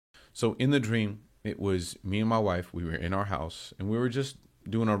So in the dream, it was me and my wife. We were in our house and we were just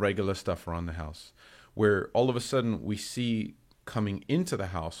doing our regular stuff around the house, where all of a sudden we see coming into the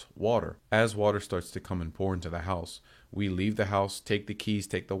house water. As water starts to come and pour into the house, we leave the house, take the keys,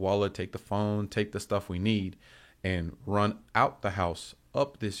 take the wallet, take the phone, take the stuff we need, and run out the house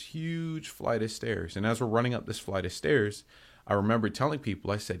up this huge flight of stairs. And as we're running up this flight of stairs, I remember telling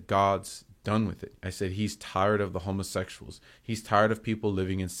people, I said, God's done with it. I said, he's tired of the homosexuals. He's tired of people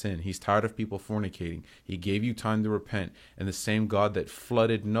living in sin. He's tired of people fornicating. He gave you time to repent. And the same God that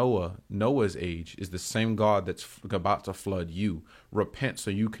flooded Noah's age, is the same God that's about to flood you. Repent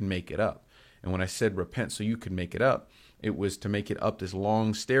so you can make it up. And when I said repent so you can make it up, it was to make it up this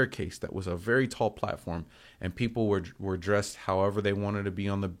long staircase that was a very tall platform. And people were dressed however they wanted to be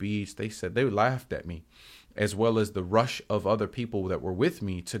on the beach. They said, they laughed at me, as well as the rush of other people that were with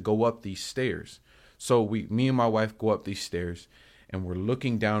me to go up these stairs. So me and my wife go up these stairs, and we're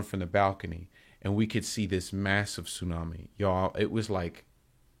looking down from the balcony, and we could see this massive tsunami. Y'all, it was like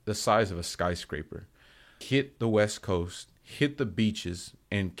the size of a skyscraper. Hit the West Coast, hit the beaches,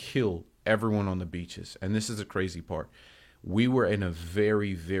 and kill everyone on the beaches. And this is the crazy part. We were in a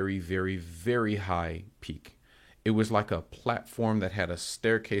very, very, very, very high peak. It was like a platform that had a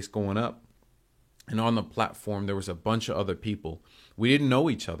staircase going up. And on the platform, there was a bunch of other people. We didn't know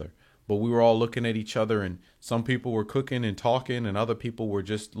each other, but we were all looking at each other. And some people were cooking and talking, and other people were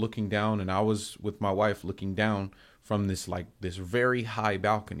just looking down. And I was with my wife looking down from this very high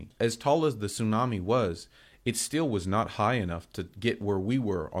balcony. As tall as the tsunami was, it still was not high enough to get where we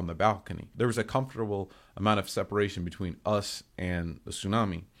were on the balcony. There was a comfortable amount of separation between us and the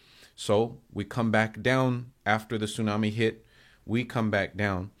tsunami. So we come back down after the tsunami hit. We come back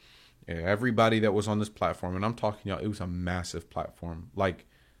down. Everybody that was on this platform, and I'm talking y'all, it was a massive platform, like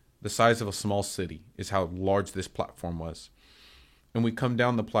the size of a small city is how large this platform was. And we come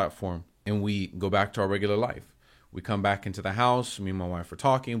down the platform and we go back to our regular life. We come back into the house. Me and my wife are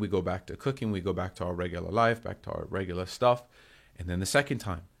talking. We go back to cooking. We go back to our regular life, back to our regular stuff. And then the second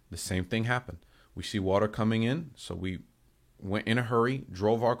time, the same thing happened. We see water coming in. So we went in a hurry,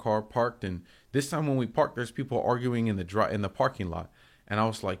 drove our car, parked. And this time when we parked, there's people arguing in the parking lot. And I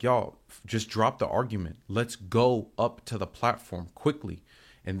was like, y'all, just drop the argument. Let's go up to the platform quickly.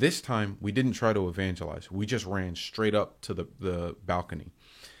 And this time we didn't try to evangelize. We just ran straight up to the balcony.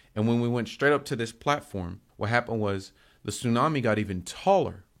 And when we went straight up to this platform, what happened was the tsunami got even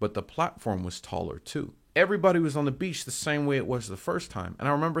taller, but the platform was taller too. Everybody was on the beach the same way it was the first time. And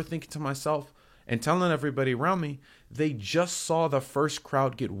I remember thinking to myself and telling everybody around me, they just saw the first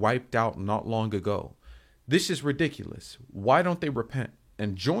crowd get wiped out not long ago. This is ridiculous. Why don't they repent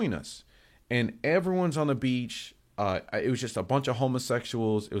and join us? And everyone's on the beach. It was just a bunch of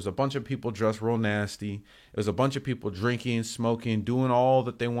homosexuals. It was a bunch of people dressed real nasty. It was a bunch of people drinking, smoking, doing all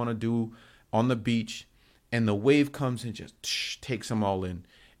that they want to do on the beach. And the wave comes and just takes them all in.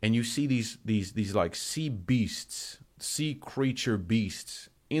 And you see these like sea beasts, sea creature beasts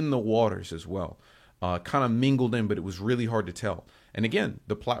in the waters as well. Kind of mingled in, but it was really hard to tell. And again,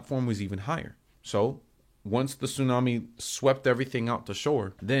 the platform was even higher. So once the tsunami swept everything out to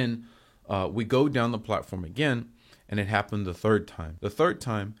shore, then we go down the platform again. And it happened the third time. The third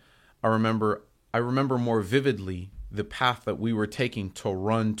time, I remember more vividly the path that we were taking to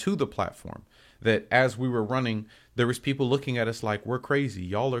run to the platform. That as we were running, there was people looking at us like, we're crazy.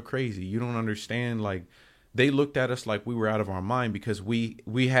 Y'all are crazy. You don't understand. Like, they looked at us like we were out of our mind because we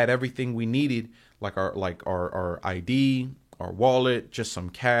had everything we needed, like our ID, our wallet, just some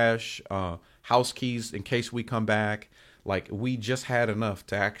cash, house keys in case we come back. Like, we just had enough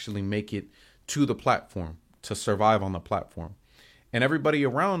to actually make it to the platform, to survive on the platform. And everybody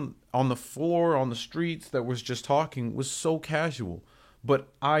around on the floor, on the streets that was just talking was so casual. But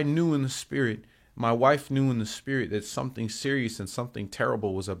I knew in the spirit, my wife knew in the spirit that something serious and something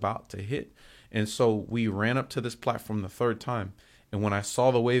terrible was about to hit. And so we ran up to this platform the third time. And when I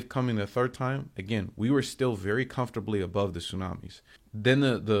saw the wave coming the third time, again, we were still very comfortably above the tsunamis. Then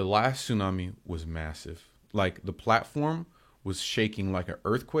the last tsunami was massive. Like, the platform was shaking like an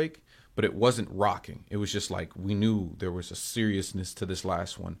earthquake, but it wasn't rocking. It was just like, we knew there was a seriousness to this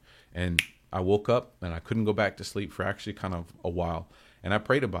last one. And I woke up and I couldn't go back to sleep for actually kind of a while. And I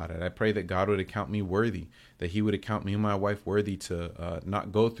prayed about it. I prayed that God would account me worthy, that he would account me and my wife worthy to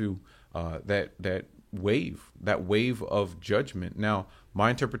not go through that wave of judgment. Now,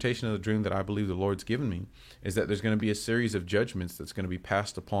 my interpretation of the dream that I believe the Lord's given me is that there's going to be a series of judgments that's going to be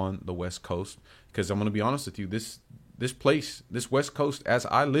passed upon the West Coast. Because I'm going to be honest with you, this place, this West Coast, as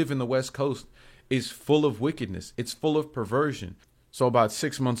I live in the West Coast, is full of wickedness. It's full of perversion. So about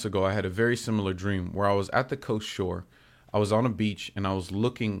 6 months ago, I had a very similar dream where I was at the coast shore. I was on a beach and I was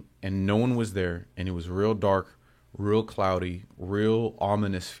looking and no one was there, and it was real dark, real cloudy, real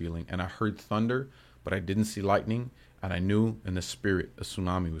ominous feeling. And I heard thunder, but I didn't see lightning. And I knew in the spirit a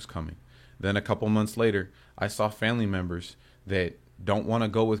tsunami was coming. Then a couple months later, I saw family members that don't want to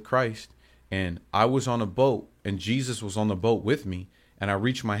go with Christ. And I was on a boat and Jesus was on the boat with me. And I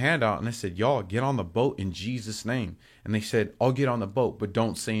reached my hand out and I said, y'all, get on the boat in Jesus' name. And they said, I'll get on the boat, but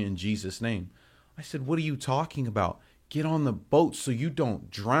don't say in Jesus' name. I said, what are you talking about? Get on the boat so you don't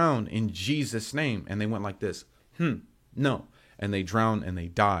drown in Jesus' name. And they went like this, no. And they drowned and they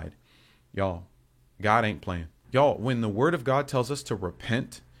died. Y'all, God ain't playing. Y'all, when the word of God tells us to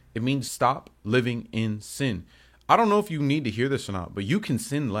repent, it means stop living in sin. I don't know if you need to hear this or not, but you can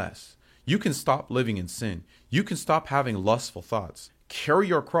sin less. You can stop living in sin. You can stop having lustful thoughts. Carry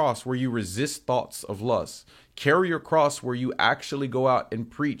your cross where you resist thoughts of lust. Carry your cross where you actually go out and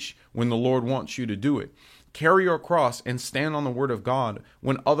preach when the Lord wants you to do it. Carry your cross and stand on the word of God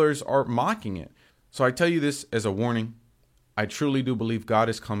when others are mocking it. So I tell you this as a warning. I truly do believe God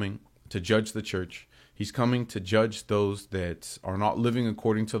is coming to judge the church. He's coming to judge those that are not living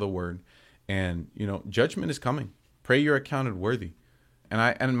according to the word. And, judgment is coming. Pray you're accounted worthy.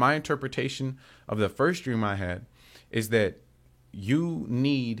 And my interpretation of the first dream I had is that you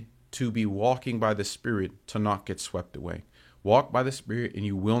need to be walking by the Spirit to not get swept away. Walk by the Spirit and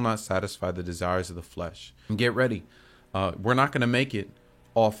you will not satisfy the desires of the flesh. And get ready. We're not going to make it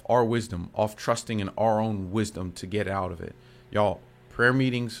off our wisdom, off trusting in our own wisdom to get out of it. Y'all, prayer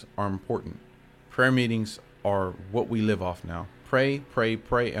meetings are important. Prayer meetings are what we live off now. Pray, pray,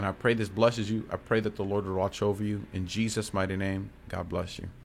 pray. And I pray this blesses you. I pray that the Lord will watch over you. In Jesus' mighty name, God bless you.